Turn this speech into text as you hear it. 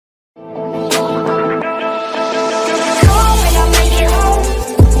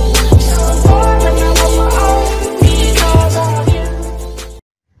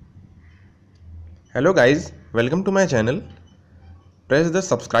Hello guys, welcome to my channel. Press the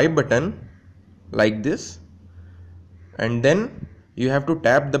subscribe button like this, and then you have to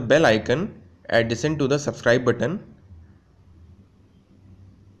tap the bell icon adjacent to the subscribe button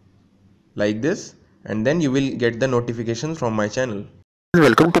like this, and then you will get the notifications from my channel.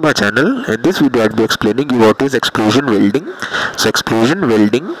 Welcome to my channel. In this video I'll be explaining you what is explosion welding. So explosion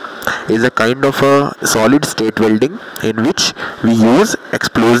welding is a kind of a solid state welding in which we use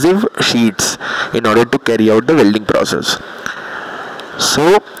explosive sheets in order to carry out the welding process.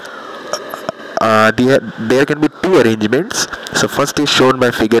 So there can be two arrangements. So first is shown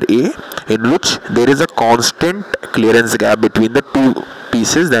by figure A, in which there is a constant clearance gap between the two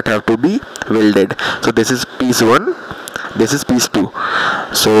pieces that have to be welded. So this is piece 1, this is piece 2.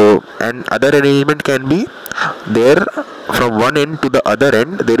 So and other arrangement can be there from one end to the other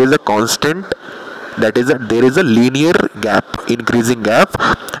end there is a constant, that is there is a linear gap, increasing gap,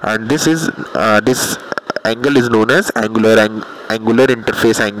 and this angle is known as angular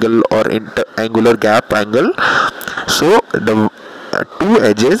interface angle or angular gap angle. So the two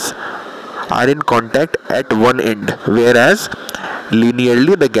edges are in contact at one end, whereas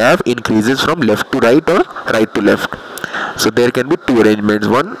linearly the gap increases from left to right or right to left. So there can be two arrangements,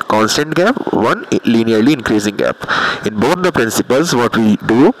 one constant gap, one linearly increasing gap. In both the principles, what we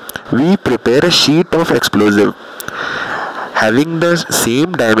do, we prepare a sheet of explosive having the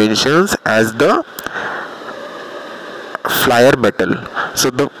same dimensions as the flyer metal.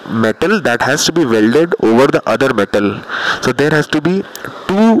 So the metal that has to be welded over the other metal. So there has to be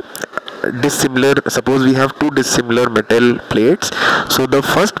two dissimilar, suppose we have two dissimilar metal plates. So the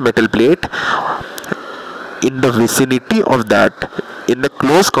first metal plate, in the vicinity of that, in the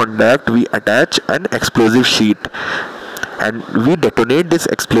close contact, we attach an explosive sheet and we detonate this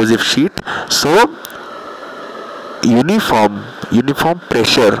explosive sheet. So uniform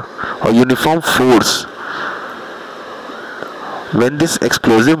pressure or uniform force, when this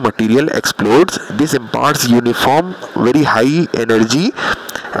explosive material explodes, this imparts uniform very high energy,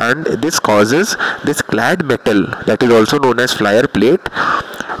 and this causes this clad metal, that is also known as flyer plate,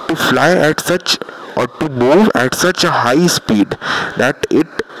 to fly at such or to move at such a high speed that it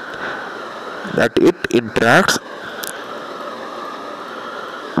interacts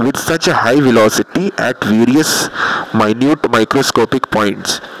with such a high velocity at various minute microscopic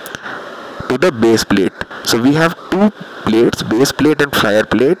points to the base plate. So we have two plates, base plate and flyer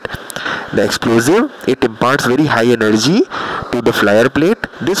plate. The explosive, it imparts very high energy to the flyer plate.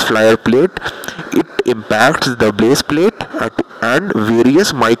 This flyer plate, it impacts the base plate and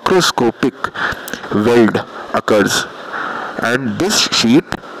various microscopic weld occurs, and this sheet,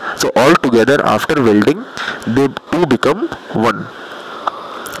 so all together after welding they two become one.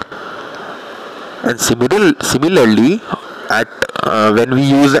 And similarly at when we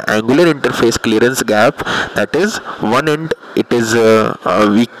use the angular interface clearance gap, that is one end, it is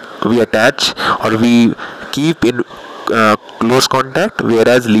we attach or we keep in close contact,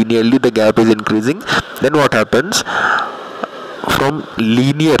 whereas linearly the gap is increasing. Then what happens, from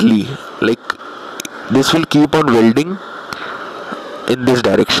linearly, like this will keep on welding in this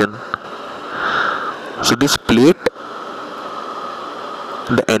direction. So this plate,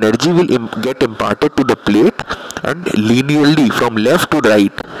 the energy will get imparted to the plate, and linearly from left to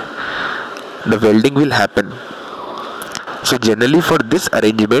right the welding will happen. So generally for this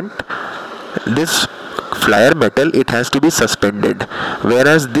arrangement, this flyer metal, it has to be suspended,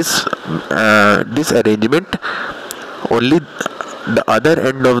 whereas this arrangement, only the other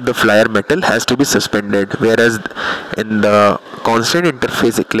end of the flyer metal has to be suspended, whereas in the constant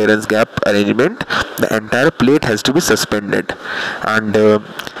interface clearance gap arrangement, the entire plate has to be suspended. And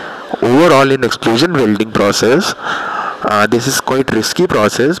overall in explosion welding process, this is quite risky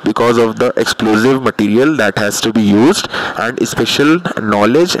process because of the explosive material that has to be used, and special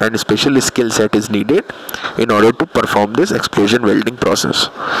knowledge and special skill set is needed in order to perform this explosion welding process.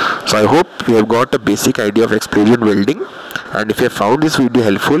 So I hope you have got a basic idea of explosion welding, and if you have found this video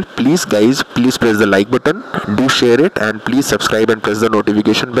helpful, please press the like button, do share it, and please subscribe and press the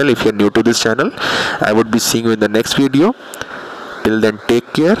notification bell if you are new to this channel. I would be seeing you in the next video. Till then,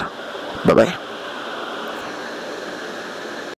 take care. Bye bye.